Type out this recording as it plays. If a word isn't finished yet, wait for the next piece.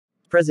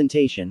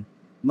Presentation.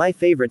 My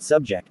favorite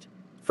subject.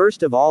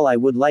 First of all, I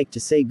would like to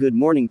say good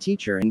morning,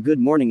 teacher, and good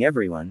morning,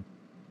 everyone.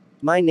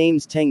 My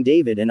name's Teng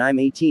David and I'm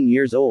 18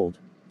 years old.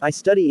 I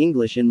study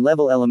English in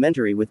level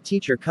elementary with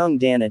teacher Kung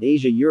Dan at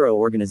Asia Euro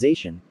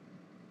organization.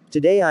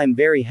 Today I'm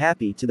very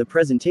happy to the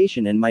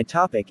presentation and my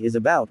topic is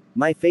about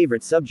my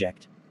favorite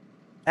subject.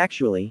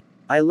 Actually,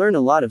 I learn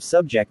a lot of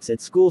subjects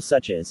at school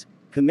such as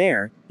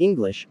Khmer,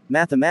 English,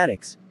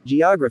 mathematics,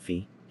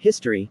 geography,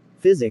 history,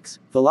 physics,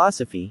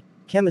 philosophy,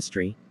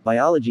 chemistry,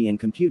 biology and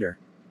computer.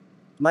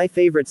 My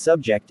favorite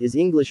subject is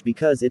English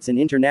because it's an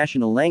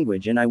international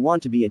language and I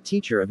want to be a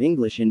teacher of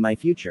English in my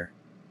future.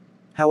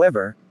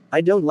 However,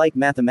 I don't like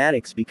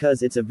mathematics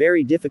because it's a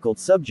very difficult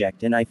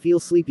subject and I feel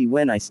sleepy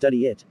when I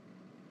study it.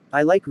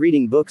 I like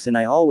reading books and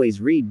I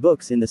always read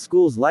books in the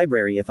school's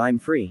library if I'm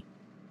free.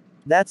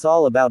 That's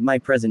all about my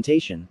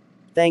presentation.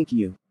 Thank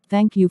you.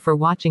 Thank you for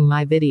watching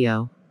my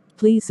video.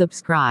 Please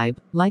subscribe,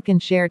 like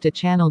and share to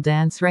channel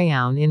Dan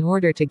Srayoun in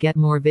order to get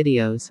more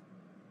videos.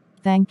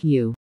 Thank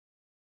you.